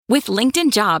With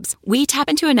LinkedIn Jobs, we tap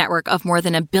into a network of more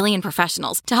than 1 billion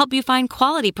professionals to help you find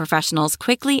quality professionals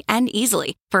quickly and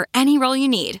easily for any role you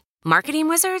need. Marketing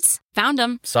wizards? Found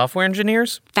them. Software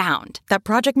engineers? Found. That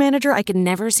project manager I could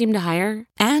never seem to hire?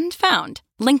 And found.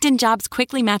 LinkedIn Jobs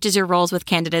quickly matches your roles with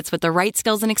candidates with the right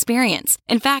skills and experience.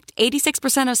 In fact,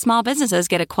 86% of small businesses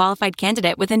get a qualified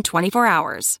candidate within 24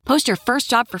 hours. Post your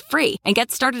first job for free and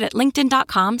get started at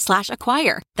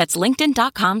linkedin.com/acquire. That's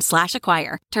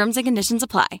linkedin.com/acquire. Terms and conditions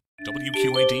apply.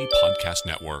 WQAD Podcast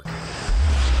Network.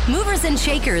 Movers and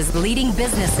shakers leading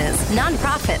businesses,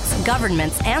 nonprofits,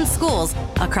 governments, and schools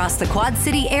across the Quad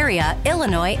City area,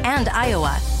 Illinois, and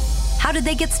Iowa. How did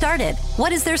they get started?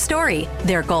 What is their story?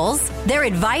 Their goals? Their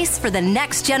advice for the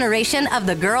next generation of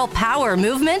the girl power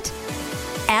movement?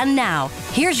 And now,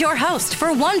 here's your host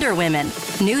for Wonder Women,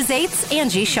 News 8's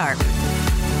Angie Sharp.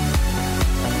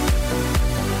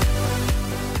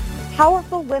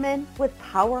 Powerful women with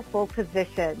powerful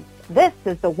positions. This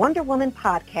is the Wonder Woman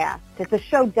Podcast. It's a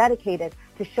show dedicated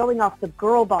to showing off the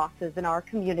girl bosses in our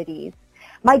communities.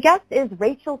 My guest is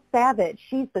Rachel Savage.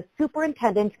 She's the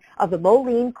Superintendent of the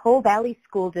Moline Coal Valley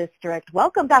School District.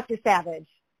 Welcome, Dr. Savage.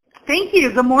 Thank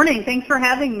you. Good morning. Thanks for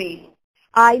having me.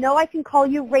 I know I can call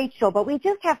you Rachel, but we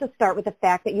just have to start with the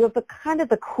fact that you have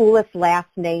the coolest last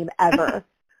name ever.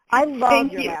 I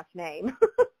love your last name.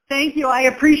 Thank you. I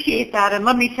appreciate that. And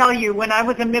let me tell you, when I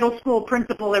was a middle school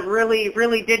principal, it really,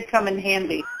 really did come in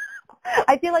handy.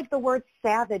 I feel like the word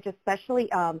savage, especially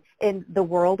in the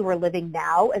world we're living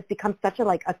now, has become such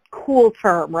a cool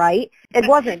term, right? It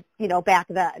wasn't, back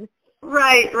then.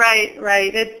 Right.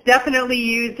 It's definitely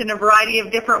used in a variety of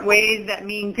different ways that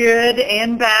mean good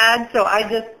and bad. So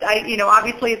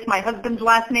obviously it's my husband's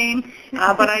last name,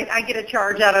 but I get a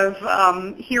charge out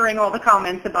of hearing all the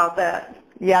comments about that.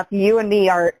 Yep, you and me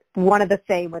are one of the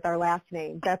same with our last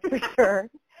name, that's for sure.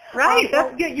 Right,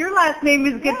 that's good. Your last name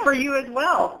is good for you as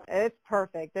well. It's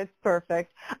perfect. So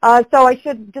I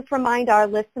should just remind our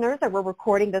listeners that we're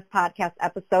recording this podcast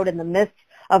episode in the midst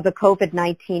of the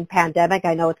COVID-19 pandemic.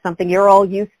 I know it's something you're all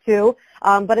used to,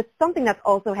 but it's something that's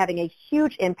also having a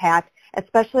huge impact,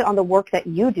 especially on the work that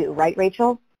you do, right,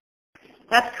 Rachel?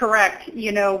 That's correct.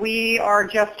 We are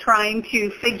just trying to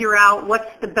figure out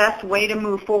what's the best way to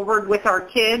move forward with our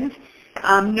kids,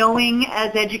 knowing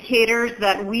as educators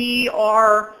that we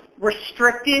are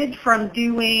restricted from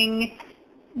doing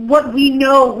what we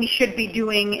know we should be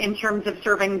doing in terms of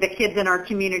serving the kids in our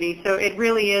community. So it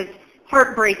really is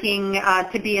heartbreaking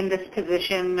to be in this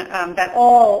position that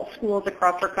all schools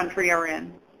across our country are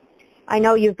in. I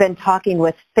know you've been talking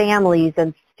with families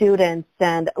and students,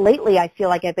 and lately I feel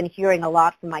like I've been hearing a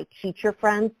lot from my teacher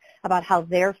friends about how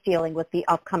they're feeling with the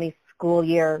upcoming school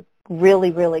year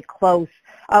really, really close.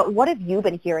 What have you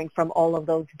been hearing from all of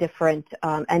those different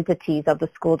entities of the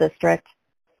school district?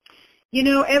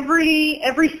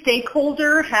 Every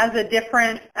stakeholder has a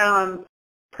different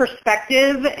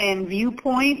perspective and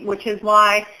viewpoint, which is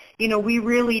why, we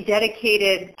really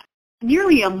dedicated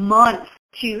nearly a month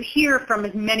to hear from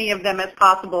as many of them as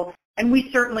possible. And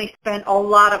we certainly spent a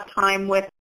lot of time with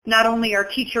not only our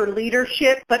teacher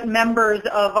leadership, but members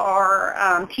of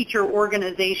our teacher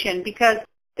organization, because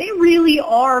they really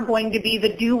are going to be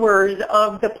the doers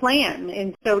of the plan.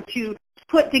 And so to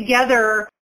put together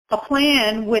a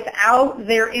plan without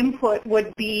their input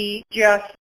would be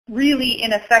just really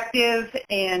ineffective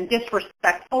and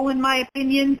disrespectful, in my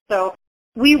opinion. So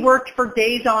we worked for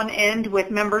days on end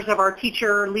with members of our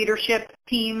teacher leadership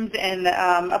teams and,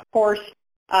 of course,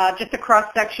 just a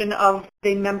cross-section of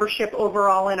the membership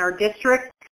overall in our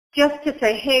district, just to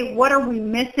say, hey, what are we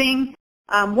missing?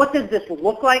 What does this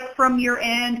look like from your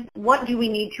end? What do we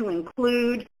need to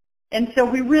include? And so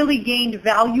we really gained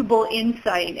valuable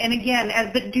insight. And again,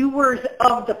 as the doers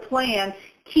of the plan,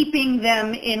 keeping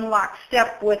them in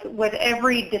lockstep with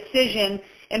every decision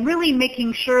and really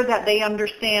making sure that they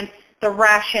understand the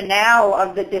rationale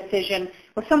of the decision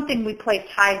was something we placed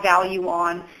high value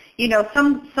on.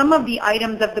 Some of the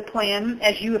items of the plan,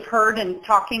 as you have heard in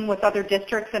talking with other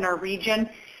districts in our region,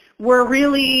 were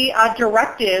really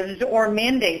directives or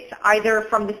mandates, either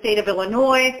from the state of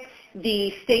Illinois,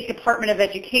 the State Department of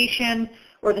Education,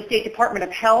 or the State Department of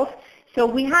Health. So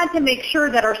we had to make sure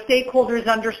that our stakeholders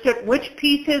understood which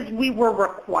pieces we were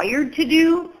required to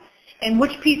do and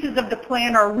which pieces of the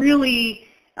plan are really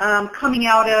coming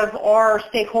out of our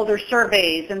stakeholder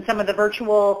surveys and some of the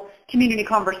virtual community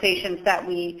conversations that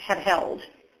we had held.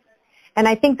 And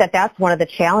I think that that's one of the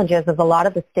challenges is a lot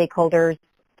of the stakeholders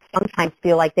sometimes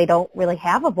feel like they don't really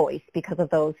have a voice because of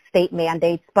those state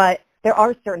mandates, but there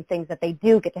are certain things that they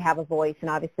do get to have a voice, and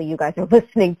obviously you guys are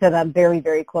listening to them very,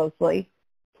 very closely.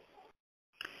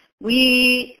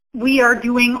 we are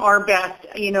doing our best.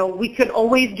 We could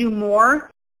always do more,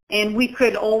 and we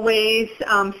could always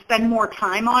spend more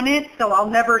time on it. So I'll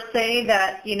never say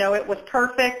that, it was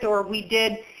perfect or we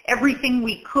did everything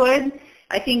we could.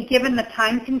 I think given the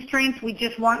time constraints, we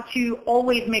just want to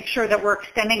always make sure that we're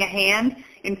extending a hand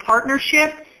in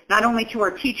partnership, not only to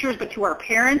our teachers, but to our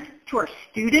parents, to our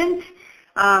students,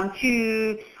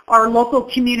 to our local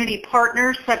community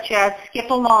partners such as Skip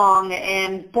Along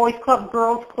and Boys Club,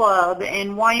 Girls Club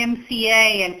and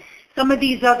YMCA and some of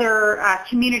these other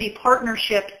community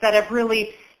partnerships that have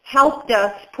really helped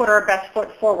us put our best foot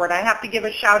forward. I have to give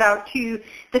a shout out to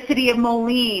the City of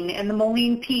Moline and the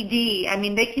Moline PD. I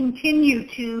mean, they continue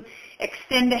to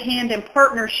extend a hand in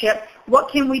partnership. What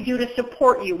can we do to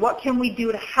support you? What can we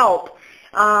do to help?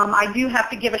 I do have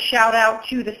to give a shout out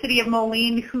to the City of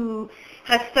Moline, who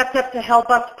has stepped up to help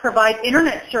us provide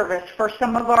internet service for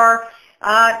some of our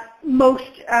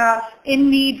most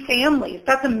in-need families.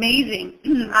 That's amazing.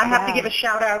 I have to give a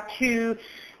shout out to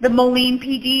the Moline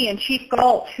PD and Chief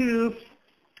Galt, who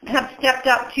have stepped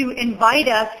up to invite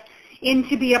us in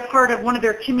to be a part of one of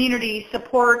their community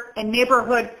support and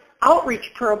neighborhood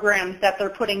outreach programs that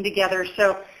they're putting together.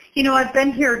 So, I've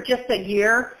been here just a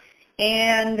year,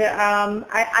 and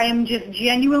I am just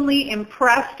genuinely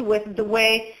impressed with the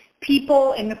way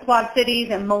people in the Quad Cities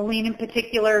and Moline in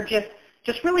particular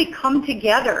just really come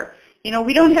together.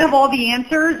 We don't have all the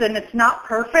answers, and it's not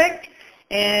perfect,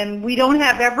 and we don't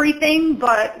have everything,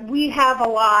 but we have a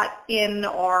lot in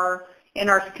our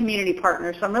community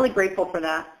partners. So I'm really grateful for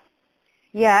that.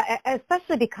 Yeah,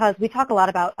 especially because we talk a lot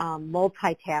about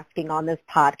multitasking on this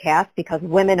podcast, because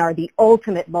women are the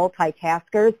ultimate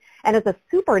multitaskers. And as a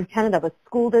superintendent of a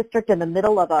school district in the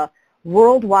middle of a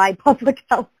worldwide public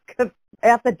health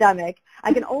epidemic,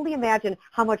 I can only imagine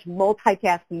how much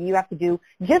multitasking you have to do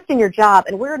just in your job.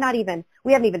 And we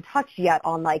haven't even touched yet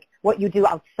on like what you do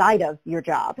outside of your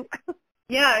job.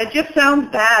 Yeah, it just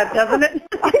sounds bad, doesn't it?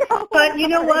 But you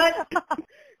know what?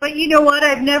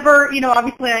 I've never,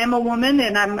 obviously I am a woman,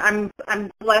 and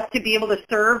I'm blessed to be able to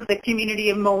serve the community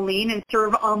of Moline and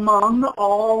serve among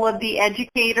all of the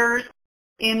educators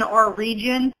in our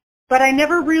region. But I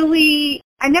never really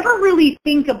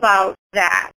think about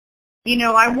that.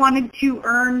 I wanted to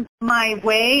earn my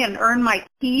way and earn my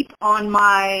keep on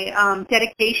my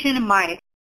dedication and my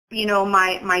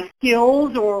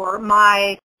skills or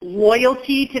my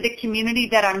loyalty to the community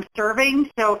that I'm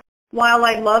serving. So while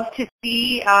I love to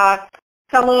see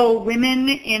fellow women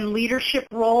in leadership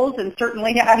roles, and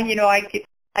certainly,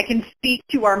 I can speak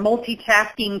to our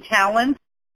multitasking talents,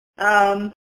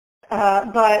 but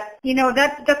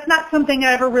that's not something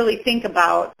I ever really think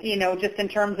about. Just in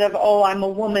terms of, I'm a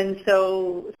woman,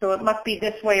 so it must be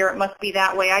this way or it must be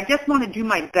that way. I just want to do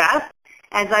my best,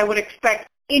 as I would expect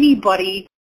anybody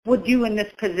would do in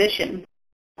this position.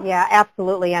 Yeah,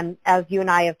 absolutely. And as you and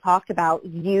I have talked about,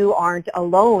 you aren't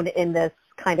alone in this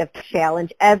kind of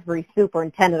challenge. Every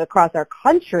superintendent across our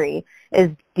country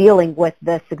is dealing with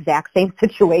this exact same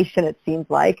situation, it seems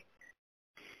like.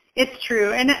 It's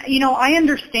true. And, I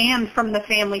understand from the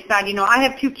family side. I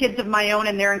have 2 kids of my own,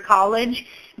 and they're in college,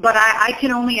 but I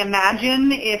can only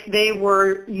imagine if they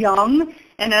were young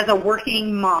and as a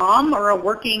working mom or a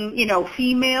working,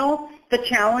 female, the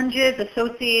challenges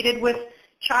associated with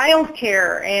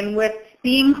childcare and with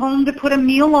being home to put a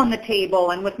meal on the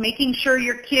table and with making sure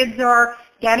your kids are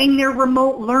getting their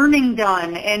remote learning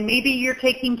done, and maybe you're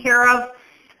taking care of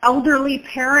elderly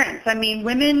parents. I mean,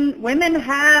 women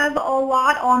have a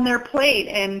lot on their plate,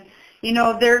 and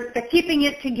they're keeping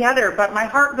it together. But my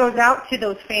heart goes out to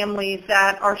those families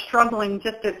that are struggling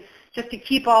just to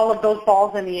keep all of those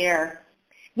balls in the air.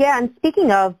 Yeah, and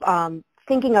speaking of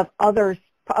thinking of other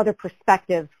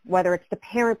perspectives, whether it's the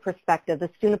parent perspective, the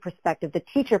student perspective, the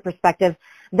teacher perspective,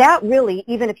 that really,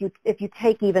 even if you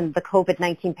take even the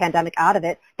COVID-19 pandemic out of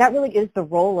it, that really is the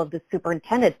role of the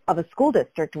superintendent of a school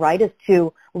district, right, is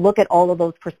to look at all of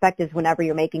those perspectives whenever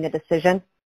you're making a decision.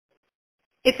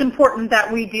 It's important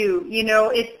that we do.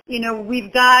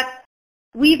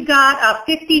 We've got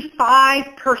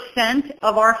 55%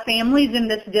 of our families in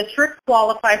this district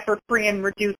qualify for free and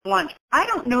reduced lunch. I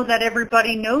don't know that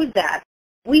everybody knows that.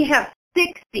 We have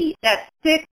 60, that's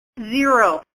 60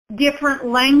 different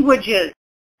languages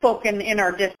spoken in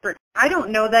our district. I don't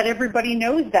know that everybody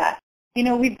knows that.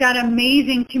 We've got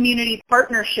amazing community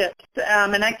partnerships,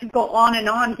 and I could go on and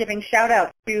on giving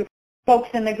shout-outs to folks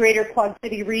in the greater Quad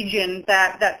City region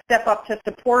that step up to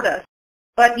support us.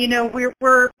 But,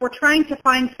 we're trying to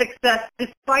find success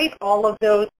despite all of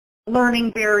those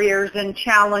learning barriers and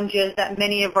challenges that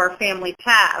many of our families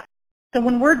have. So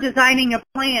when we're designing a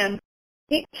plan,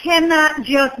 it cannot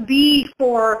just be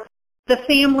for the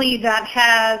family that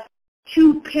has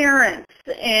two parents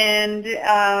and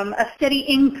a steady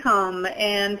income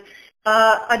and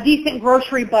a decent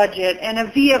grocery budget and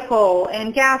a vehicle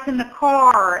and gas in the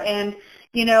car and,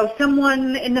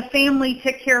 someone in the family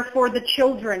to care for the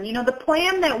children. The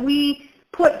plan that we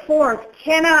put forth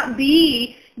cannot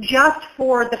be just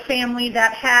for the family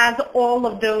that has all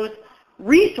of those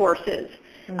resources.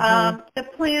 Mm-hmm. The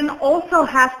plan also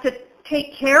has to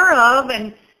take care of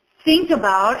and think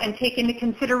about and take into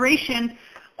consideration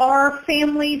are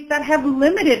families that have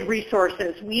limited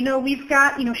resources. We've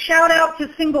got, shout out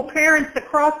to single parents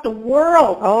across the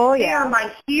world. Oh, yeah. They are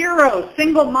my heroes.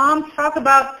 Single moms, talk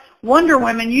about Wonder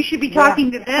Women. You should be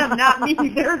talking to them, not me.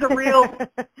 They're the real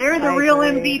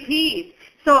MVPs.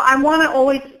 So I want to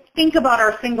always think about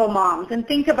our single moms and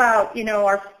think about,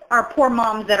 our poor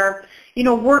moms that are,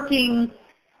 working,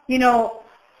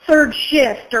 third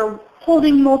shift or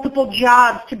holding multiple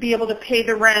jobs to be able to pay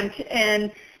the rent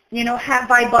and,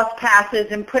 buy bus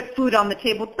passes and put food on the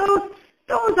table.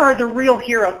 Those are the real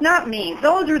heroes, not me.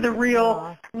 Those are the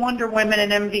real Wonder Women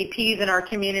and MVPs in our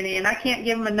community, and I can't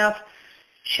give them enough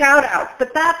shout-outs.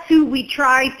 But that's who we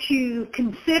try to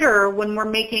consider when we're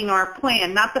making our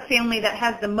plan, not the family that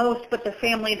has the most, but the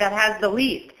family that has the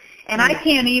least. And I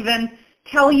can't even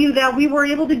tell you that we were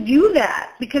able to do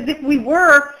that, because if we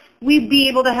were, we'd be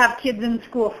able to have kids in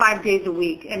school 5 days a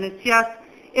week, and it's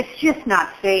just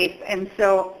not safe. And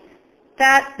so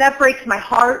that breaks my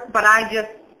heart, but I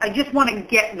just want to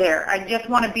get there. I just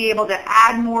want to be able to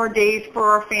add more days for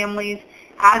our families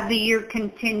as the year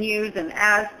continues and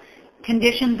as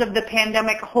conditions of the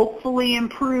pandemic hopefully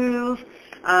improve.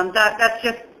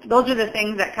 Those are the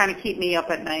things that kind of keep me up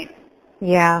at night.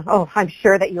 Yeah. Oh, I'm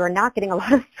sure that you are not getting a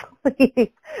lot of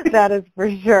sleep. That is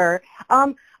for sure.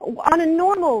 On a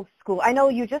normal school, I know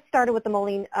you just started with the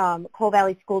Moline Coal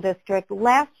Valley School District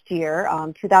last year,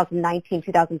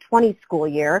 2019-2020 school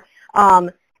year.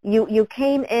 You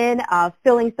came in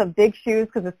filling some big shoes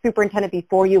because the superintendent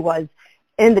before you was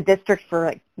in the district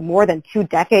for more than 2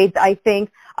 decades, I think.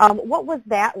 What was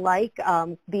that like,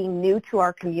 being new to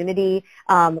our community,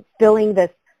 filling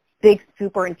this big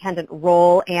superintendent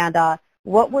role, and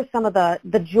what were some of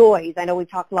the joys? I know we've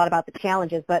talked a lot about the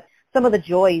challenges, but some of the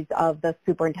joys of the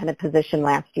superintendent position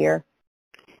last year.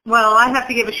 Well, I have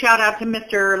to give a shout out to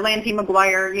Mr. Lanty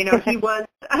McGuire. He was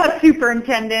a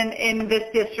superintendent in this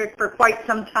district for quite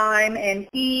some time, and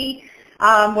he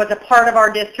was a part of our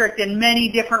district in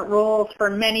many different roles for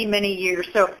many, many years.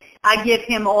 So I give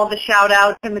him all the shout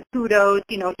outs and the kudos.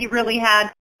 He really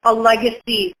had a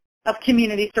legacy of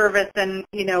community service, and,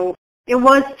 it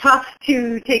was tough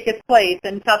to take his place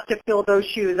and tough to fill those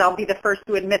shoes. I'll be the first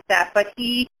to admit that. But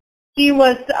he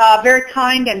was very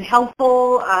kind and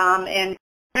helpful, and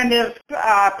kind of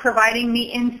providing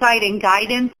me insight and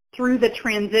guidance through the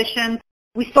transition.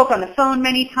 We spoke on the phone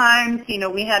many times.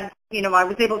 We had, I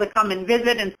was able to come and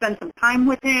visit and spend some time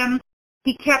with him.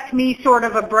 He kept me sort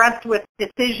of abreast with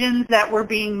decisions that were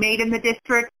being made in the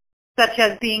district, such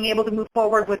as being able to move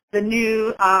forward with the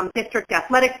new district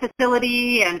athletic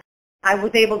facility, and I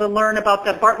was able to learn about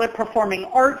the Bartlett Performing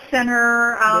Arts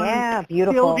Center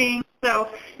building. So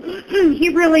he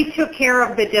really took care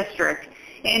of the district,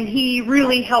 and he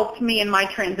really helped me in my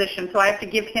transition. So I have to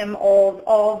give him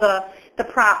all the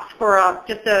props for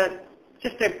just a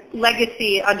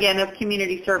legacy, again, of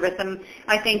community service, and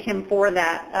I thank him for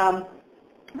that.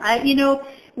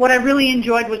 What I really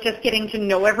enjoyed was just getting to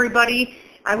know everybody.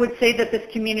 I would say that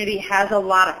this community has a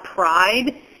lot of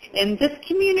pride, and this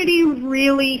community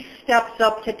really steps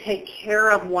up to take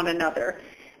care of one another.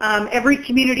 Every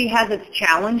community has its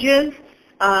challenges.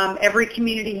 Every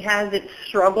community has its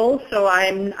struggles, so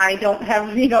I don't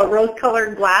have,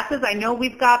 rose-colored glasses. I know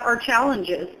we've got our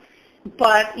challenges,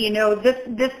 but,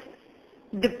 the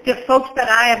folks that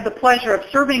I have the pleasure of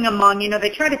serving among, they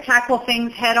try to tackle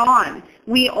things head on.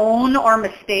 We own our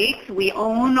mistakes. We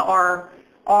own our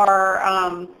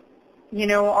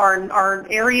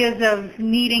areas of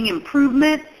needing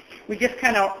improvement. We just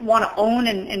kind of want to own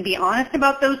and be honest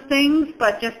about those things,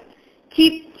 but just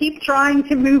keep trying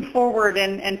to move forward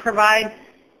and provide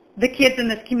the kids in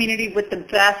this community with the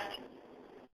best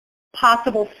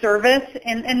possible service,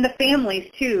 and the families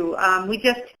too. We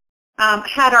just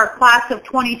had our class of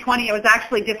 2020. I was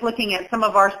actually just looking at some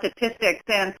of our statistics,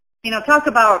 and talk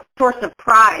about source of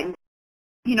pride.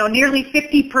 Nearly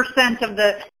 50% of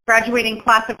the graduating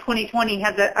class of 2020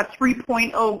 has a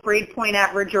 3.0 grade point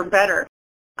average or better.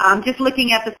 Just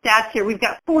looking at the stats here, we've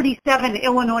got 47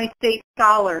 Illinois State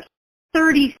Scholars,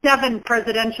 37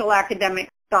 Presidential Academic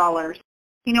Scholars.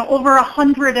 Over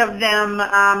 100 of them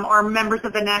are members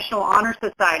of the National Honor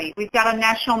Society. We've got a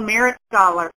National Merit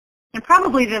Scholar. And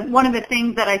probably one of the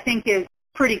things that I think is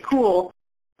pretty cool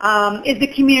is the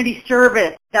community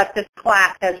service that this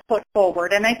class has put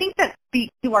forward. And I think that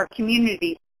speaks to our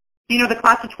community. You know, the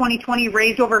class of 2020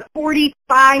 raised over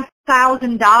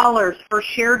 $45,000 for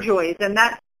Share Joys, and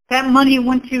that money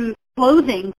went to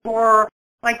clothing for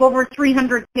like over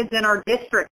 300 kids in our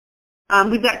district.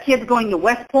 We've got kids going to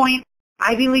West Point,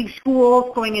 Ivy League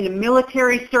schools, going into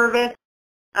military service.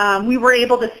 We were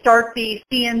able to start the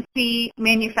CNC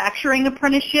manufacturing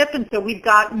apprenticeship, and so we've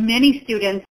got many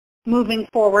students moving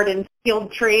forward in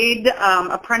skilled trade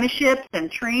apprenticeships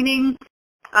and training.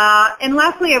 And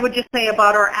lastly, I would just say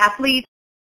about our athletes,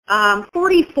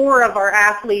 44 of our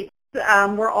athletes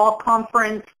were all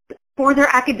conference for their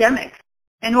academics,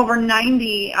 and over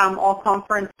 90 all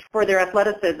conference for their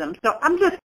athleticism. So I'm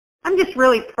just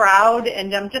really proud,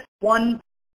 and I'm just one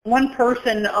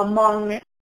person among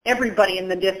everybody in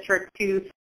the district to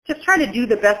just try to do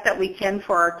the best that we can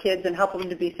for our kids and help them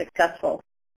to be successful.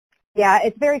 Yeah,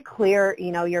 it's very clear,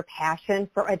 you know, your passion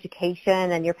for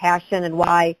education and your passion and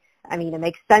why. I mean, it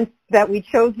makes sense that we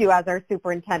chose you as our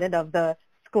superintendent of the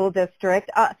school district.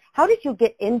 How did you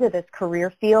get into this career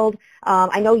field?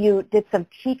 I know you did some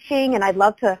teaching, and I'd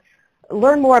love to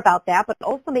learn more about that, but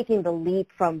also making the leap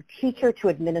from teacher to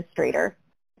administrator.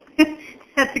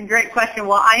 That's a great question.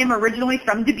 Well, I am originally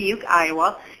from Dubuque,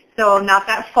 Iowa, so not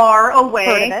that far away.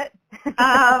 Heard of it?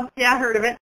 Yeah, heard of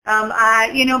it.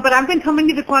 But I've been coming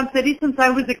to the Quad Cities since I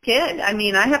was a kid. I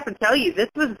mean, I have to tell you, this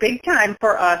was big time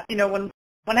for us. You know, when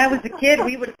I was a kid,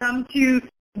 we would come to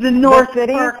the North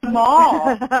Park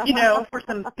Mall, you know, for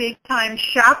some big time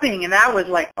shopping, and that was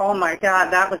like, oh my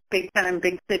God, that was big time,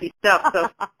 big city stuff. So,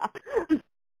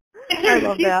 I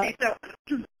love that.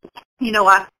 So, you know,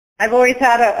 I've always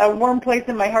had a warm place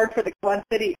in my heart for the Quad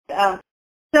Cities. I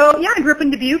grew up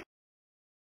in Dubuque.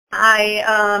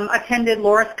 I attended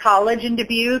Loras College in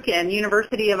Dubuque and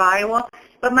University of Iowa.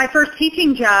 But my first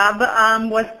teaching job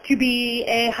was to be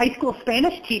a high school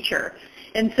Spanish teacher.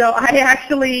 And so I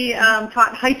actually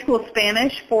taught high school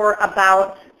Spanish for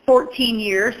about 14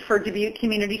 years for Dubuque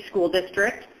Community School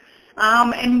District.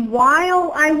 And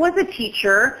while I was a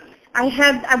teacher,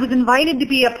 I was invited to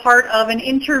be a part of an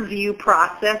interview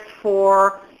process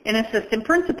for an assistant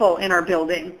principal in our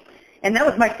building. And that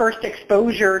was my first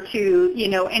exposure to, you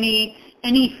know,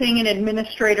 anything an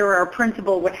administrator or a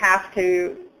principal would have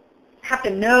to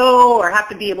know or have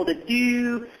to be able to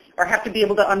do or have to be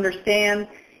able to understand.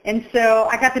 And so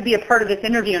I got to be a part of this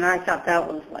interview, and I thought that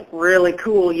was like really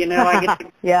cool. You know, I get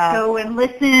to go and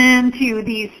listen to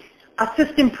these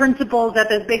assistant principals at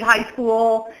this big high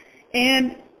school.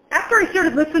 And after I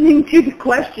started listening to the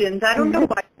questions, I don't know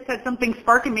why, I had something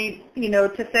spark in me, you know,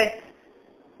 to say,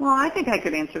 well, I think I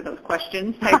could answer those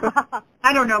questions.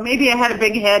 I don't know. Maybe I had a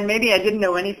big head. Maybe I didn't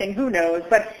know anything. Who knows?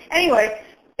 But anyway,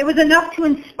 it was enough to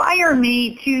inspire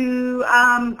me to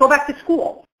go back to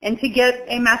school and to get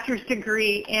a master's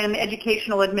degree in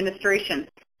educational administration.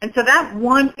 And so that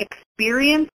one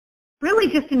experience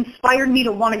really just inspired me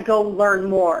to want to go learn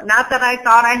more. Not that I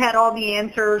thought I had all the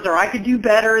answers or I could do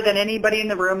better than anybody in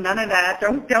the room. None of that.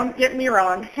 Don't get me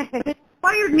wrong. It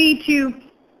inspired me to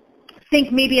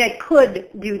think maybe I could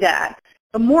do that.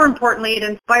 But more importantly, it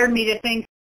inspired me to think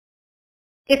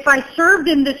if I served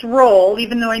in this role,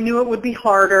 even though I knew it would be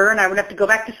harder and I would have to go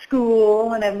back to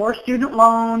school and have more student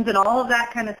loans and all of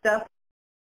that kind of stuff,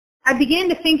 I began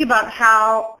to think about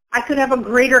how I could have a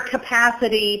greater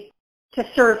capacity to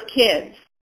serve kids.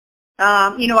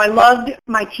 You know, I loved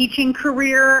my teaching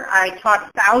career. I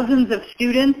taught thousands of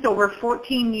students over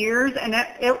 14 years, and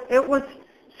it was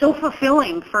so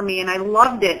fulfilling for me, and I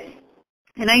loved it.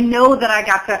 And I know that I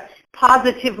got to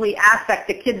positively affect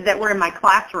the kids that were in my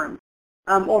classroom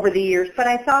over the years. But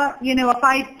I thought, you know, if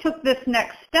I took this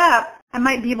next step, I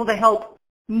might be able to help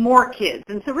more kids.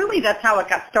 And so really that's how it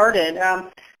got started.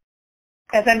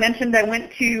 As I mentioned, I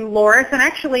went to Loras, and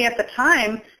actually at the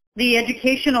time, the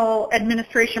educational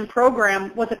administration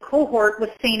program was a cohort with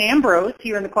St. Ambrose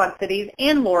here in the Quad Cities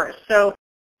and Loras. So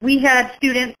we had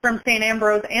students from St.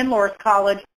 Ambrose and Loras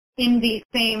College in the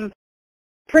same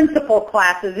principal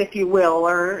classes, if you will,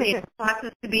 or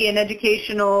classes to be an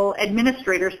educational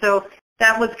administrator. So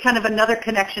that was kind of another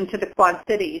connection to the Quad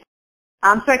Cities.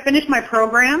 So I finished my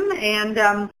program,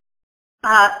 and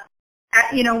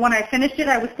you know, when I finished it,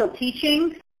 I was still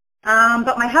teaching.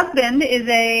 But my husband is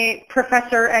a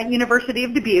professor at University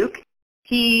of Dubuque.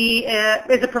 He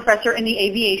is a professor in the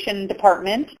aviation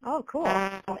department. Oh, cool.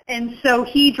 And so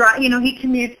he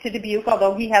commutes to Dubuque,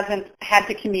 although he hasn't had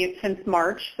to commute since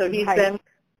March. So he's been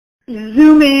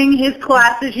Zooming his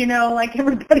classes, you know, like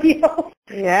everybody else.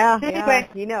 Yeah, anyway,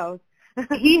 he knows.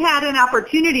 he had an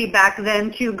opportunity back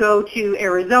then to go to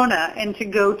Arizona and to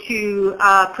go to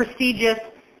a prestigious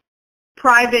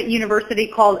private university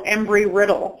called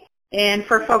Embry-Riddle. And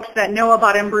for folks that know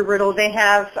about Embry-Riddle, they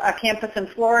have a campus in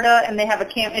Florida, and they have a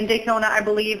camp in Daytona, I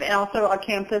believe, and also a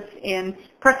campus in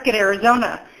Prescott,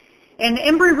 Arizona. And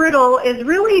Embry-Riddle is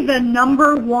really the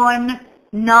 #1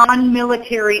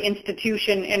 non-military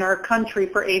institution in our country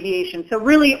for aviation, so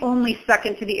really only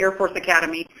second to the Air Force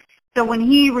Academy. So when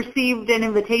he received an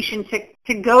invitation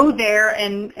to go there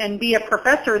and be a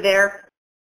professor there,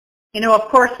 of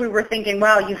course we were thinking,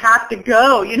 well, you have to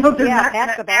go. They're not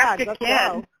going to ask a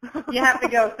kid. You have to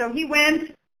go. So he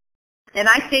went, and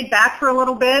I stayed back for a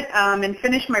little bit and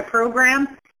finished my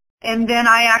program. And then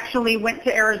I actually went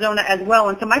to Arizona as well.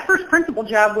 And so my first principal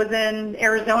job was in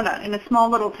Arizona, in a small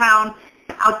little town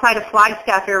outside of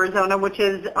Flagstaff, Arizona, which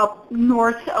is up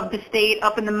north of the state,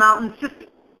 up in the mountains, just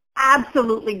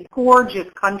absolutely gorgeous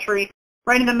country,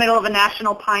 right in the middle of a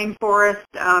national pine forest,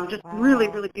 just really,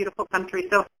 really beautiful country.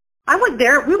 So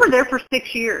we were there for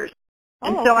 6 years.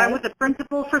 And so I was a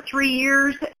principal for 3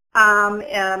 years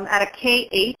at a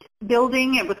K-8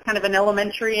 building. It was kind of an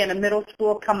elementary and a middle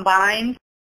school combined.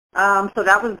 So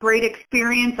that was great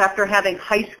experience after having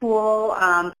high school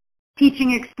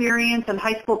teaching experience and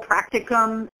high school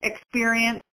practicum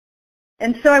experience.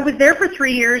 And so I was there for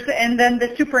 3 years, and then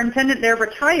the superintendent there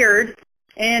retired,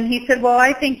 and he said, well,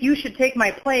 I think you should take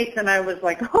my place. And I was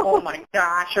like, oh my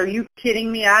gosh, are you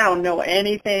kidding me? I don't know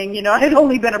anything. I had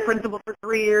only been a principal for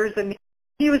 3 years, and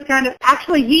he was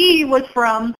he was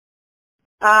from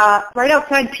right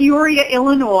outside Peoria,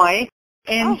 Illinois,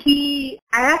 and I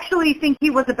actually think he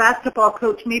was a basketball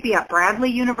coach maybe at Bradley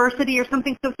University or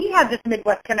something, so he had this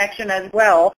Midwest connection as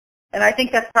well, and I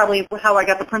think that's probably how I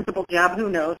got the principal job. Who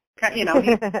knows?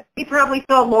 He probably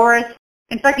saw Loris.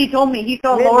 In fact, he told me he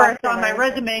saw Loris on my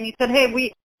resume, and he said, hey,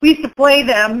 we used to play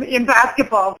them in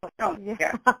basketball. Oh,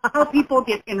 yeah. How people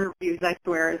get interviews, I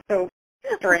swear, is so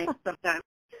strange sometimes.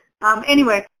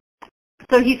 Anyway,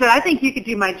 so he said, I think you could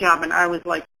do my job, and I was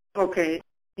like, okay.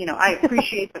 I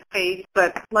appreciate the faith,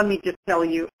 but let me just tell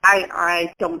you,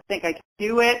 I don't think I can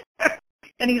do it.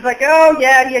 And he's like, oh,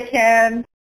 yeah, you can.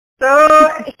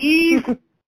 So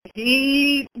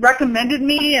he recommended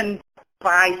me, and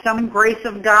by some grace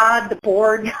of God, the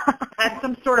board had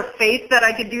some sort of faith that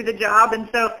I could do the job. And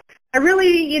so I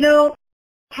really,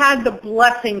 had the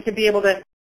blessing to be able to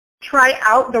try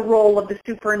out the role of the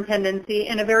superintendency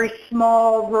in a very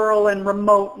small, rural, and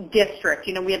remote district.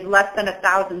 We had less than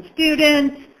 1,000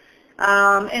 students.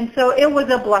 And so it was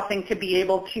a blessing to be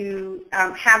able to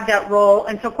have that role.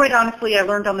 And so quite honestly, I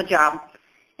learned on the job.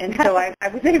 And so I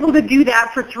was able to do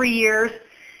that for 3 years.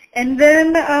 And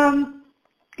then,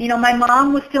 my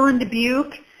mom was still in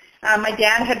Dubuque. My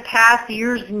dad had passed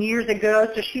years and years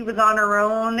ago, so she was on her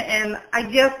own. And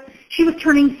she was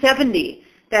turning 70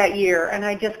 that year. And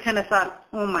I just kind of thought,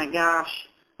 oh my gosh,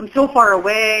 I'm so far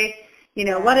away.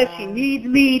 What if she needs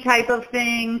me type of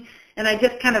thing. And I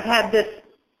just kind of had this,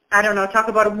 I don't know, talk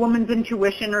about a woman's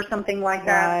intuition or something like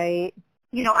that. Right.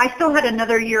 I still had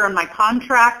another year on my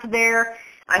contract there.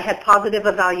 I had positive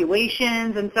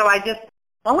evaluations, and so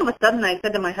all of a sudden I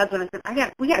said to my husband, I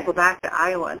said, we got to go back to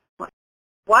Iowa. Like,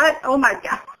 what? Oh my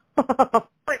God.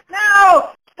 Like,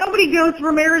 no, nobody goes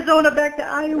from Arizona back to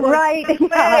Iowa. Right.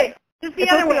 Yeah. Just the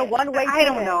other way. A one-way I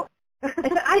don't know.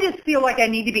 I just feel like I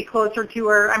need to be closer to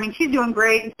her. I mean, she's doing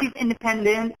great, and she's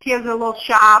independent. She has a little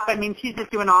shop. I mean, she's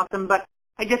just doing awesome, but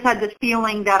I just had this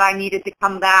feeling that I needed to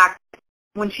come back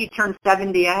when she turned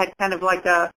 70. I had kind of like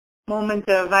a moment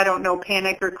of, I don't know,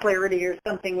 panic or clarity or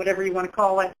something, whatever you want to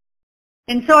call it.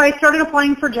 And so I started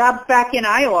applying for jobs back in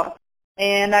Iowa.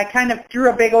 And I kind of drew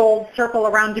a big old circle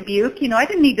around Dubuque. I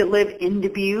didn't need to live in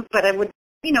Dubuque, but I would,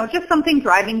 just something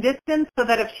driving distance so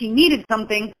that if she needed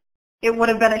something, it would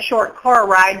have been a short car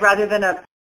ride rather than a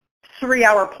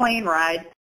 3-hour plane ride.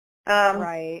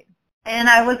 Right. And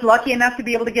I was lucky enough to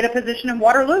be able to get a position in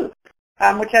Waterloo,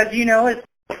 which, as you know, is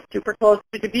super close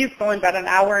to Dubuque, going about an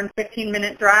hour and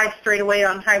 15-minute drive straight away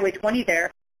on Highway 20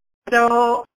 there.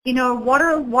 So,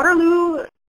 Waterloo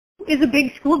is a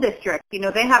big school district.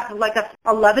 They have like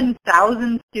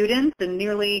 11,000 students and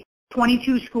nearly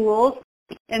 22 schools.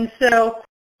 And so,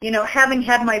 having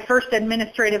had my first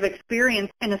administrative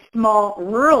experience in a small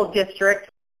rural district,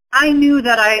 I knew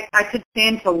that I could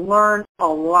stand to learn a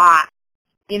lot,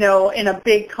 in a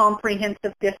big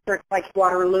comprehensive district like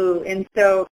Waterloo. And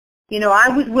so, I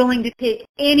was willing to take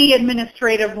any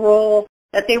administrative role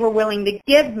that they were willing to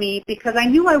give me because I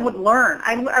knew I would learn.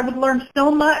 I would learn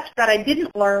so much that I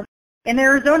didn't learn in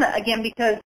Arizona, again,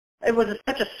 because it was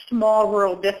such a small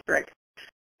rural district.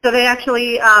 So they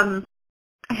actually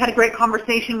I had a great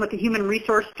conversation with the human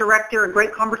resource director, a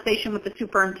great conversation with the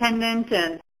superintendent,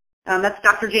 and that's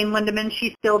Dr. Jane Lindeman.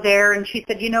 She's still there, and she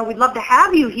said, we'd love to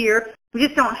have you here. We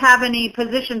just don't have any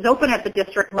positions open at the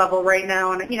district level right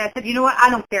now. And I said, what? I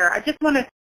don't care. I just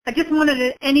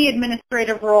wanted any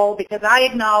administrative role because I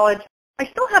acknowledge I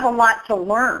still have a lot to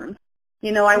learn.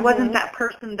 I wasn't that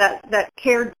person that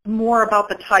cared more about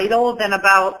the title than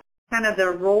about kind of the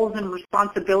roles and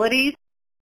responsibilities.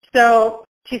 So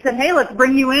she said, hey, let's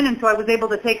bring you in. And so I was able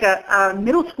to take a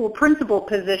middle school principal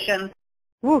position.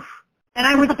 Woof. And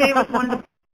I would say it was one of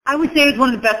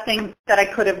the best things that I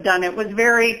could have done. It was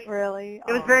very really,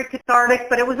 it was very cathartic,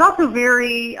 but it was also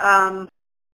very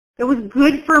it was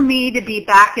good for me to be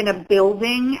back in a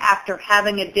building after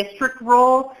having a district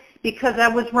role, because I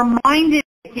was reminded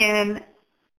again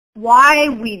why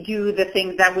we do the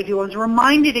things that we do. I was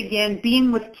reminded again,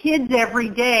 being with kids every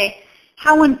day,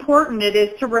 how important it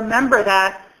is to remember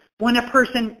that when a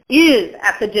person is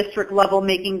at the district level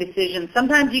making decisions.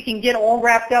 Sometimes you can get all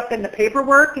wrapped up in the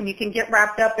paperwork, and you can get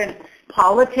wrapped up in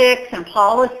politics and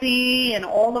policy and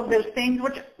all of those things,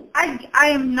 which I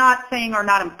am not saying are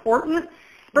not important,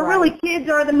 but really kids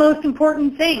are the most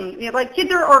important thing. Like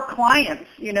kids are our clients,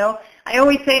 I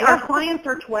always say our clients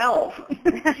are 12.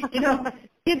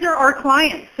 Kids are our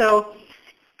clients. So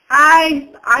I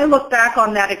look back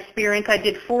on that experience. I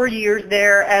did 4 years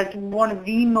there as one of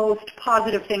the most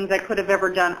positive things I could have ever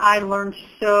done. I learned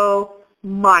so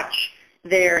much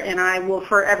there, and I will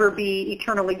forever be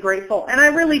eternally grateful. And I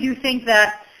really do think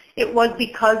that it was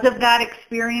because of that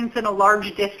experience in a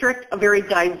large district, a very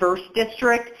diverse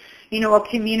district, a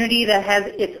community that has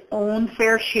its own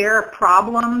fair share of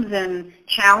problems and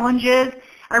challenges.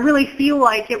 I really feel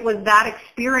like it was that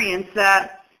experience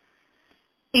that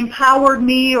empowered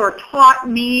me or taught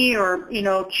me or,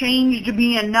 changed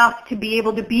me enough to be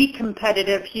able to be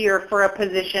competitive here for a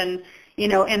position,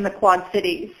 in the Quad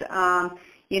Cities.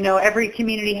 Every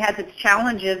community has its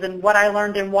challenges, and what I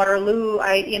learned in Waterloo,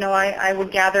 I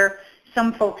would gather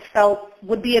some folks felt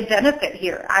would be a benefit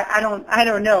here. I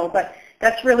don't know, but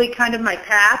that's really kind of my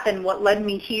path and what led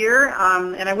me here,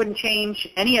 and I wouldn't change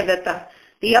any of it.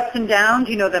 The ups and downs,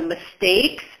 the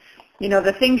mistakes,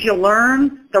 the things you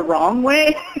learn the wrong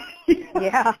way.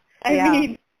 Yeah. I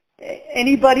mean,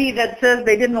 anybody that says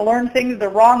they didn't learn things the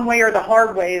wrong way or the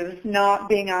hard way is not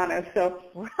being honest. So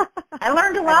I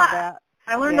learned a lot.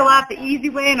 I learned a lot the easy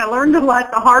way, and I learned a lot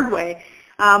the hard way.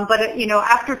 But,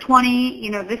 after 20,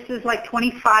 this is like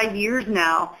 25 years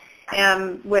now,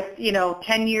 and with,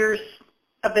 10 years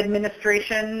of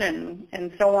administration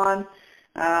and so on,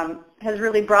 has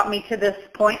really brought me to this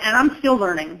point, and I'm still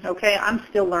learning, okay? I'm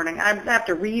still learning. I have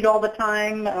to read all the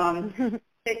time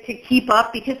to keep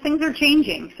up, because things are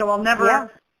changing. So I'll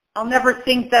never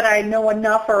think that I know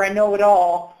enough or I know it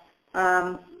all,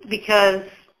 because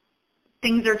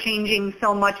things are changing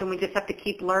so much, and we just have to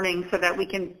keep learning so that we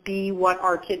can be what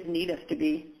our kids need us to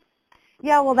be.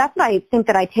 Yeah, well, that's what I think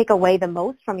that I take away the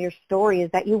most from your story,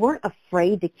 is that you weren't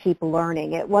afraid to keep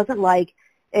learning. It wasn't like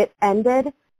it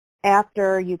ended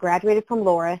after you graduated from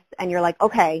Loris and you're like,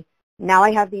 okay, now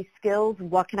I have these skills.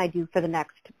 What can I do for the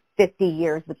next 50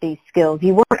 years with these skills?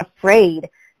 You weren't afraid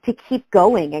to keep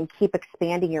going and keep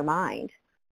expanding your mind.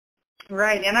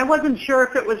 Right, and I wasn't sure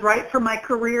if it was right for my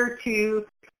career to,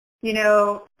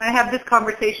 I have this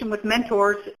conversation with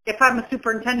mentors. If I'm a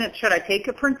superintendent, should I take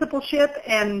a principalship?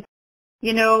 And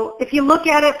if you look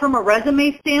at it from a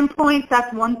resume standpoint,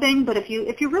 that's one thing. But if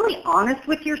you're really honest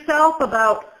with yourself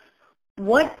about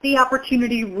what the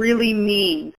opportunity really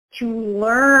means to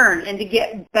learn and to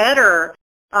get better,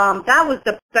 that was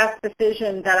the best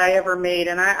decision that I ever made.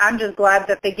 And I'm just glad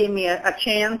that they gave me a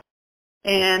chance.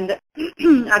 And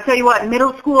I'll tell you what,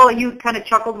 middle school, you kind of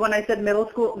chuckled when I said middle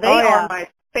school. They are my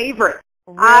favorite.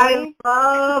 Really? I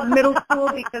love middle school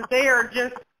because they are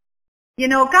just,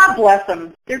 God bless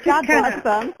them. They're just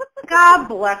God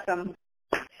bless them.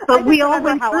 But we all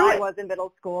went how through I it. was in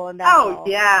middle school. And all.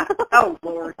 Yeah. Oh,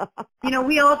 Lord.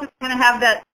 We all just kind of have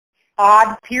that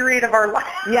odd period of our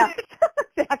life. Yeah,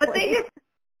 exactly. But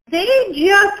they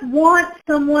just want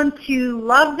someone to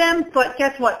love them, but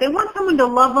guess what? They want someone to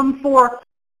love them for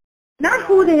not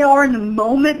who they are in the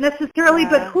moment necessarily,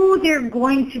 but who they're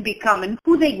going to become and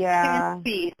who they can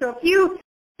be. So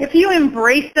if you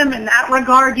embrace them in that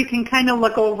regard, you can kind of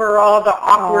look over all the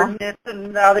awkwardness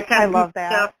and the other kind of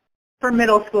stuff for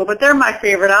middle school. But they're my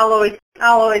favorite. I'll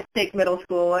always take middle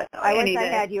school. I wish I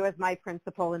had you as my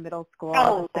principal in middle school. Oh,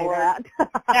 I'll say Lord.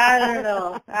 that.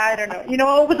 I don't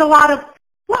know. It was a lot of,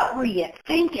 what were you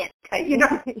thinking?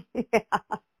 Yeah.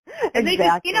 And they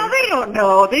just, they don't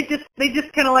know. They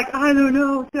just kind of like, I don't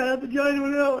know, Dad, I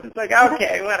don't know. It's like,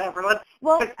 okay, whatever. Let's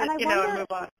fix it, and move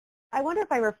on. I wonder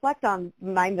if I reflect on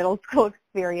my middle school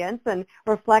experience and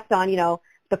reflect on,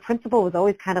 the principal was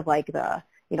always kind of like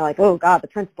like, oh God, the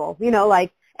principal,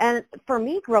 and for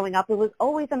me growing up, it was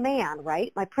always a man,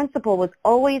 right? My principal was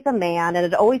always a man, and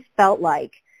it always felt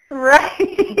like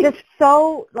just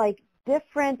so like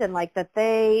different, and like that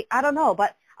I don't know,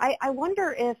 but I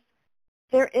wonder if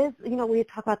there is, we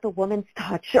talk about the woman's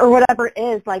touch or whatever it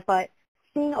is, like, but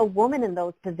seeing a woman in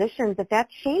those positions, if that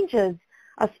changes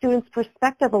a student's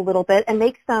perspective a little bit and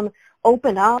makes them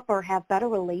open up or have better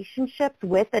relationships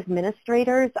with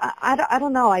administrators, I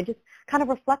don't know. I just kind of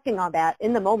reflecting on that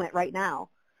in the moment right now.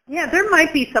 Yeah, there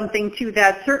might be something to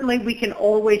that. Certainly we can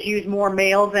always use more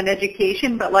males in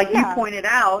education, but like you pointed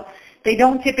out, they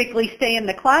don't typically stay in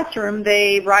the classroom.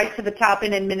 They rise to the top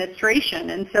in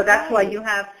administration. And so that's why you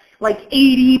have like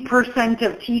 80%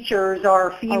 of teachers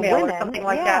are female or something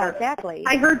like that. Exactly.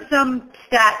 I heard some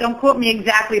stat, don't quote me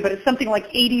exactly, but it's something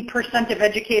like 80% of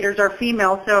educators are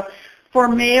female. So for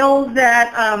males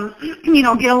that,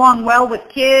 get along well with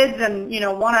kids and,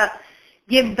 want to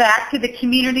give back to the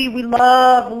community, we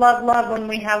love when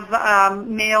we have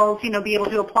males, be able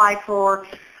to apply for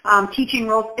teaching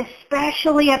roles,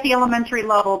 especially at the elementary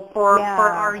level for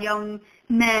our young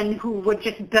men who would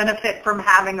just benefit from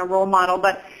having a role model.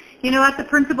 But at the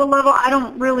principal level, I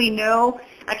don't really know.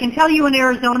 I can tell you in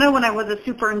Arizona when I was a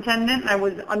superintendent, I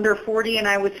was under 40 and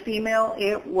I was female,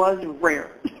 it was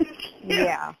rare.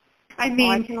 Yeah. I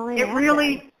mean,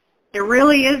 it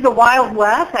really is the Wild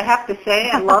West, I have to say.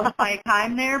 I love my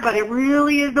time there, but it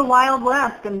really is the Wild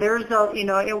West. And there's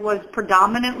it was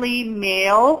predominantly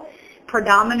male,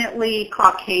 predominantly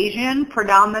Caucasian,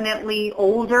 predominantly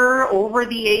older, over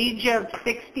the age of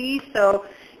 60. So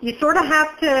you sort of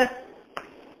have to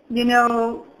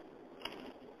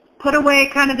put away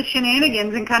kind of the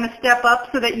shenanigans and kind of step up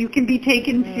so that you can be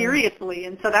taken seriously.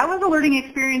 And so that was a learning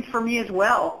experience for me as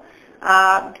well,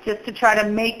 just to try to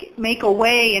make a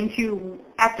way into,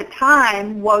 at the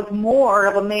time, was more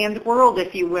of a man's world,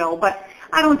 if you will. But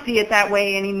I don't see it that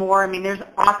way anymore. I mean, there's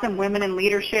awesome women in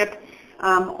leadership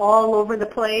all over the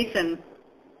place. And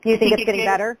do you think it's getting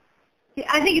better?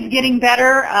 I think it's getting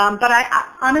better, but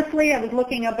I honestly, I was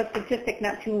looking up a statistic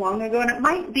not too long ago, and it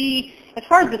might be, as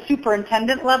far as the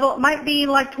superintendent level, it might be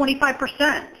like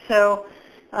 25%. So,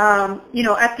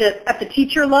 at the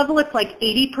teacher level, it's like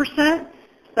 80%,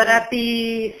 but at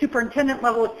the superintendent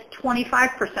level, it's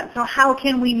 25%. So how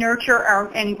can we nurture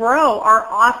and grow our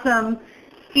awesome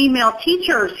female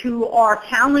teachers who are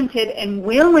talented and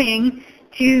willing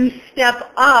to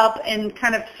step up and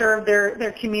kind of serve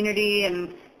their community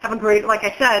and have a great, like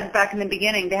I said back in the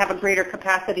beginning, they have a greater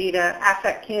capacity to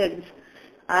affect kids.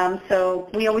 So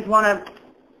we always want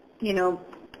to,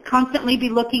 constantly be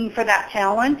looking for that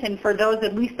talent and for those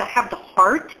at least that have the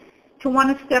heart to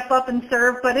want to step up and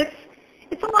serve. But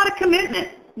it's a lot of commitment.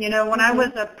 When I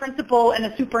was a principal and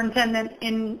a superintendent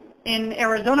in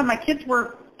Arizona, my kids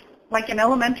were like in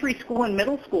elementary school and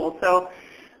middle school. So,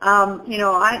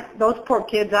 those poor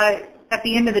kids, at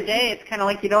the end of the day, it's kind of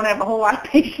like you don't have a whole lot of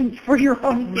patience for your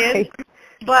own kids. Right.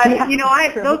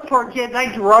 But, those poor kids,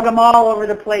 I drug them all over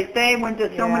the place. They went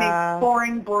to so many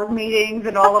boring board meetings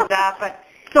and all of that. But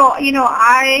so,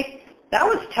 that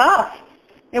was tough.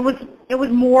 It was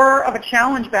more of a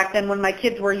challenge back then when my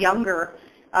kids were younger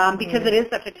because it is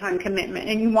such a time commitment.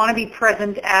 And you want to be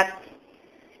present at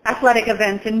athletic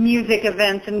events and music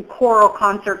events and choral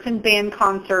concerts and band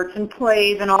concerts and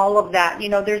plays and all of that.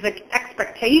 There's an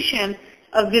expectation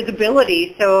of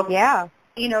visibility. So,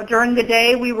 during the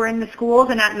day we were in the schools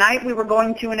and at night we were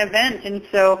going to an event. And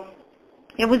so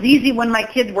it was easy when my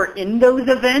kids were in those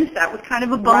events. That was kind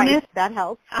of a bonus. Right. That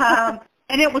helps.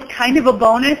 And it was kind of a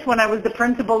bonus when I was the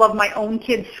principal of my own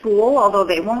kids' school, although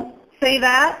they won't say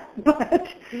that. But,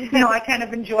 I kind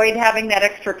of enjoyed having that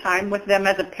extra time with them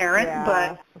as a parent. Yeah,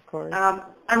 but of course.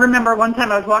 I remember one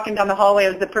time I was walking down the hallway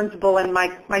as the principal, and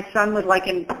my son was like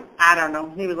in, I don't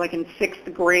know, he was like in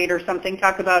 6th grade or something,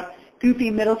 talk about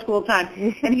goofy middle school time.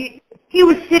 And he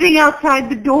was sitting outside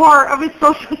the door of his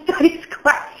social studies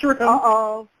classroom.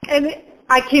 Uh-oh. And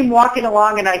I came walking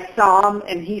along, and I saw him,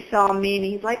 and he saw me, and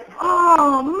he's like,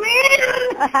 oh,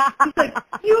 man. He's like,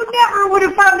 you never would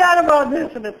have found out about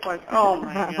this. And it's like, oh,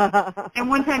 my God. And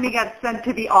one time he got sent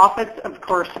to the office, of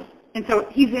course. And so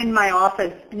he's in my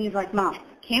office, and he's like, Mom,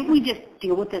 can't we just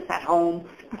deal with this at home?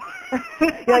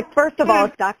 You're like, first of all,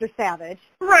 it's Dr. Savage.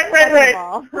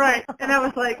 Right. And I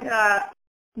was like,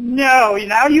 no,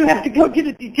 now you have to go get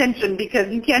a detention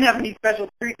because you can't have any special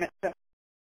treatment. So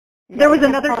there was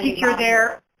another teacher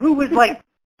there who was like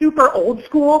super old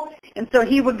school, and so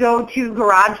he would go to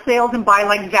garage sales and buy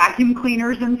like vacuum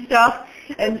cleaners and stuff.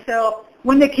 And so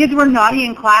when the kids were naughty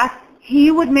in class,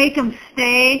 he would make them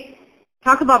stay.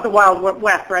 Talk about the Wild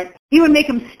West, right? He would make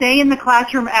them stay in the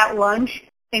classroom at lunch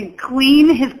and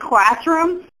clean his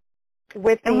classroom.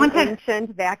 With the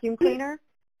ancient vacuum cleaner?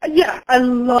 Yeah, I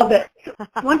love it.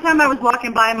 One time I was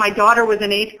walking by, my daughter was in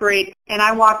 8th grade, and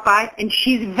I walked by, and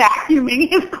she's vacuuming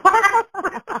his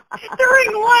classroom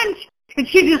during lunch. And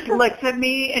she just looks at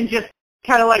me and just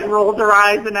kind of like rolls her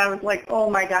eyes, and I was like, oh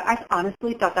my God. I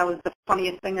honestly thought that was the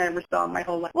funniest thing I ever saw in my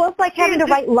whole life. Well, it's like having to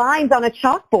write lines on a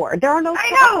chalkboard. There are no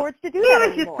chalkboards to do that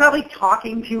anymore. He was just probably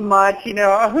talking too much, you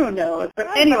know, who knows.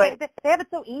 But anyway. They have it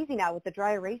so easy now with the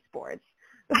dry erase boards.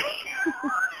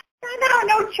 I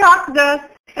know, no chalk dust.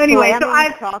 Anyway, so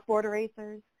I've chalkboard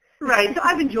erasers. Right. So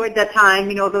I've enjoyed that time,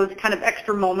 you know, those kind of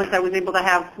extra moments I was able to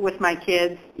have with my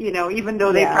kids, you know, even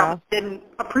though they probably didn't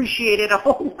appreciate it a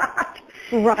whole lot.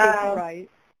 Right.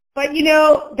 But, you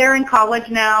know, they're in college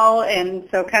now, and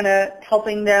so kind of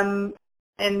helping them,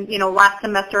 and, you know, last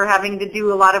semester having to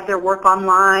do a lot of their work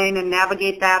online and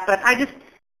navigate that. But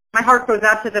my heart goes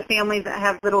out to the families that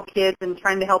have little kids and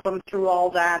trying to help them through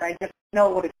all that. I just know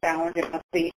what a challenge it must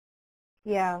be.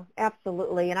 Yeah,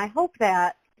 absolutely. And I hope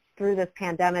that through this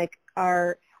pandemic,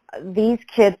 these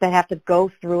kids that have to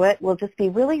go through it will just be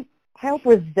really, I hope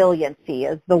resiliency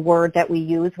is the word that we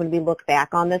use when we look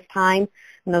back on this time.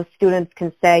 And those students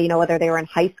can say, you know, whether they were in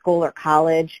high school or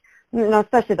college, you know,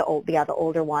 especially the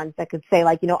older ones that could say,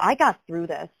 like, you know, I got through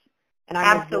this, and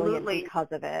I'm resilient because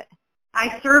of it.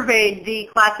 I surveyed the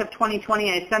class of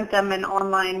 2020. I sent them an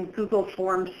online Google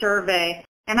Form survey.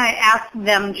 And I asked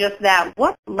them just that,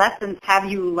 what lessons have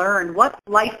you learned? What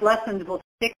life lessons will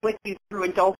stick with you through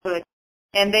adulthood?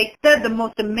 And they said the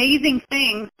most amazing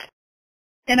things,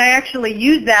 and I actually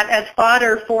used that as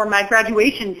fodder for my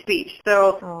graduation speech.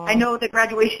 So I know the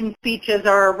graduation speeches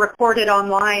are recorded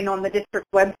online on the district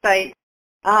website.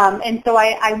 And so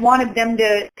I wanted them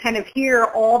to kind of hear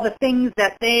all the things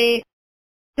that they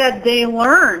said they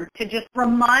learned, to just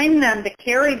remind them to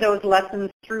carry those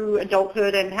lessons through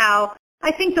adulthood, and how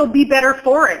I think they'll be better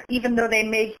for it, even though they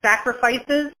made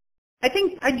sacrifices.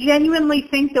 I genuinely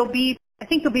think they'll be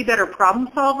better problem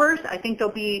solvers. I think they'll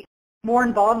be more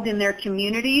involved in their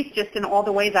communities, just in all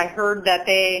the ways I heard that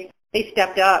they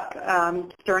stepped up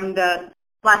during the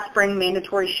last spring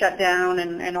mandatory shutdown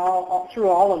and all through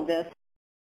all of this.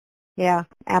 Yeah,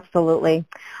 absolutely.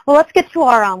 Well, let's get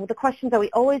to the questions that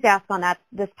we always ask on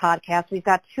this podcast. We've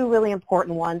got two really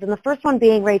important ones, and the first one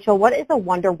being, Rachel, what is a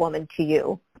Wonder Woman to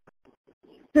you?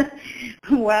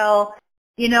 Well,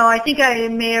 you know, I think I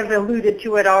may have alluded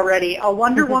to it already. A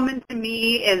Wonder Woman to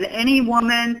me is any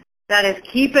woman that is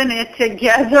keeping it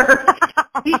together.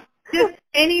 Just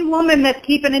any woman that's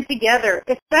keeping it together,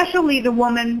 especially the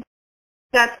woman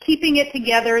that's keeping it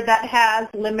together that has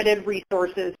limited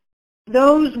resources.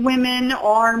 Those women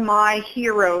are my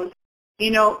heroes.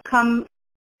 You know, come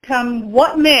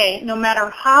what may, no matter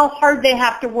how hard they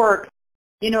have to work,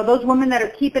 you know, those women that are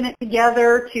keeping it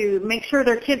together to make sure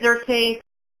their kids are safe,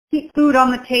 keep food on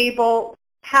the table,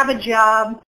 have a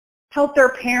job, help their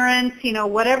parents, you know,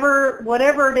 whatever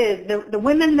it is. The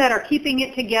women that are keeping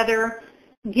it together,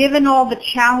 given all the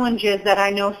challenges that I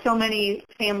know so many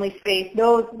families face,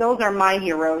 those are my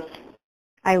heroes.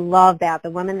 I love that,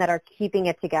 the women that are keeping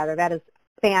it together. That is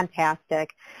fantastic.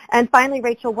 And finally,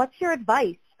 Rachel, what's your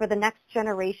advice for the next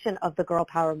generation of the Girl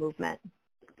Power movement?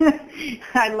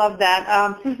 I love that.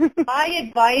 My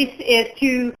advice is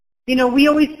to, you know, we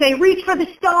always say, reach for the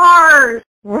stars.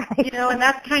 Right. You know, and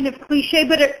that's kind of cliche,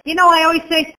 but, you know, I always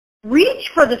say, reach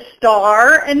for the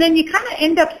star, and then you kind of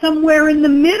end up somewhere in the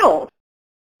middle.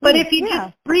 But if you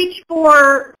just reach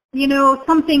for, you know,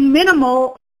 something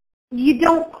minimal, you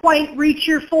don't quite reach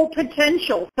your full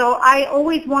potential. So I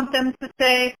always want them to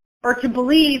say, or to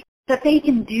believe, that they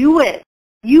can do it.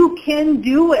 You can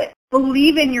do it.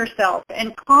 Believe in yourself,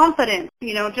 and confidence,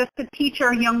 you know, just to teach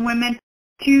our young women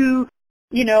to,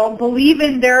 you know, believe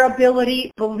in their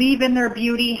ability, believe in their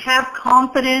beauty, have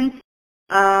confidence.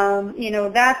 You know,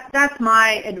 that's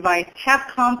my advice. Have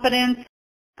confidence,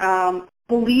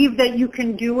 believe that you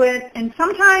can do it. And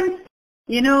sometimes,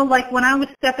 you know, like when I was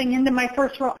stepping into my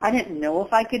first role, I didn't know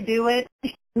if I could do it.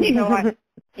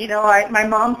 My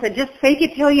mom said, just fake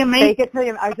it till you make it. Fake it till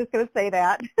you. I was just going to say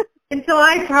that. And so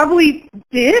I probably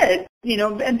did, you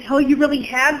know, until you really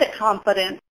had the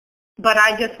confidence. But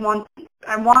I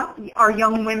want our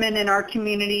young women in our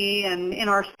community and in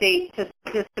our state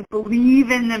to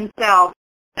believe in themselves.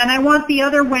 And I want the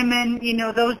other women, you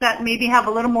know, those that maybe have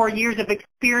a little more years of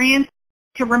experience,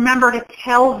 to remember to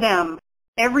tell them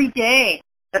every day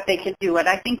that they can do it.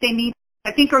 I think they need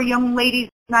I think our young ladies,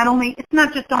 it's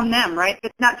not just on them, right?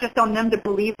 It's not just on them to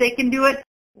believe they can do it.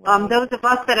 Those of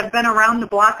us that have been around the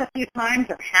block a few times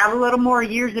or have a little more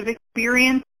years of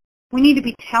experience, we need to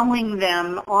be telling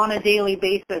them on a daily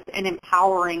basis and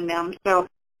empowering them. So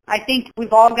I think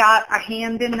we've all got a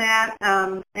hand in that,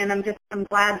 and I'm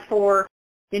glad for,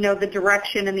 the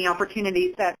direction and the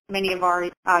opportunities that many of our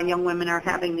young women are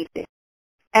having these days.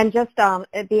 And just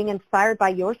being inspired by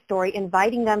your story,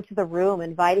 inviting them to the room,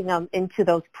 inviting them into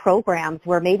those programs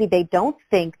where maybe they don't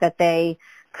think that they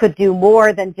could do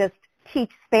more than just teach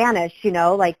Spanish,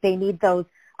 like they need those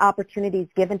opportunities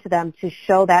given to them to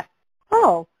show that,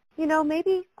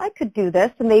 maybe I could do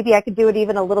this and maybe I could do it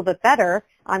even a little bit better.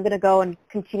 I'm going to go and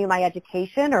continue my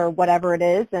education or whatever it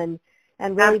is and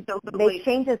really make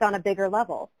changes on a bigger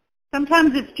level.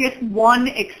 Sometimes it's just one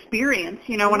experience.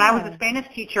 When I was a Spanish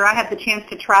teacher, I had the chance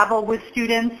to travel with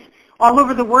students all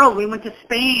over the world. We went to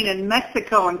Spain and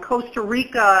Mexico and Costa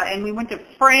Rica, and we went to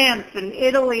France and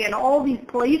Italy and all these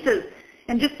places.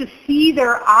 And just to see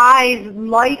their eyes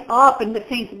light up and to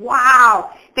think,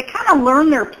 wow, they kind of learn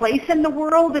their place in the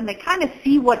world and they kind of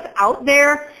see what's out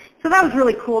there. So that was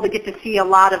really cool to get to see a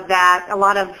lot of that, a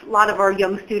lot of our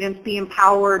young students be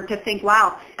empowered to think,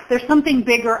 wow, there's something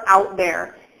bigger out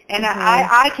there. And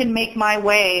I can make my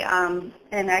way, and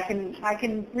I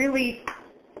can really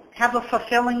have a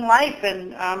fulfilling life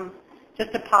and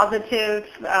just a positive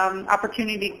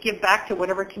opportunity to give back to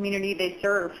whatever community they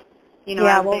serve,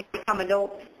 as they become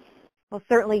adults. Well,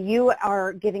 certainly you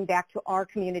are giving back to our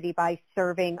community by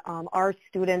serving our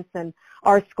students and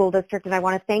our school district, and I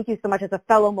want to thank you so much as a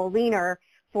fellow Moliner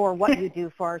for what you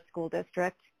do for our school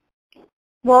district.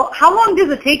 Well, how long does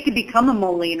it take to become a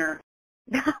Moliner?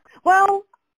 Well,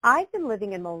 I've been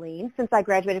living in Moline since I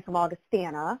graduated from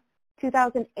Augustana,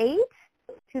 2008,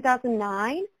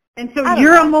 2009. And so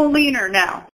you're a Moliner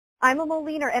now. I'm a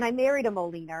Moliner, and I married a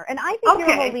Moliner. And I think you're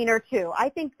a Moliner, too. I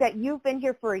think that you've been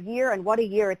here for a year, and what a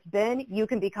year it's been. You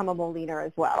can become a Moliner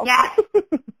as well. Yes.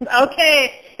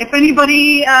 Okay. If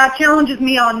anybody challenges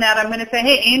me on that, I'm going to say,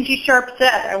 hey, Angie Sharp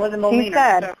said I was a Moliner. She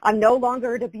said, so. I'm no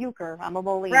longer a Dubuquer. I'm a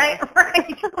Moliner. Right.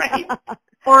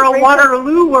 Or a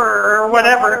Waterlooer or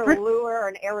whatever. Waterlooer or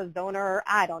an Arizona,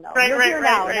 I don't know. Right, you're here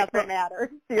now, and that's what matters.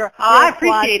 I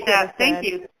appreciate that. Thank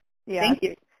you. Yeah. Thank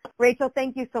you. Rachel,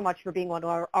 thank you so much for being one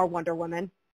of our Wonder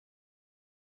Women.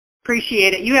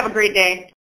 Appreciate it. You have a great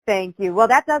day. Thank you. Well,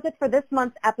 that does it for this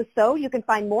month's episode. You can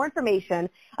find more information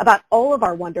about all of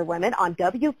our Wonder Women on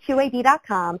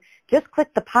WQAD.com. Just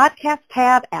click the podcast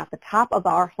tab at the top of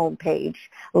our homepage.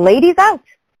 Ladies out.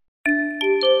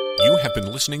 You have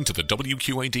been listening to the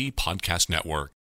WQAD Podcast Network.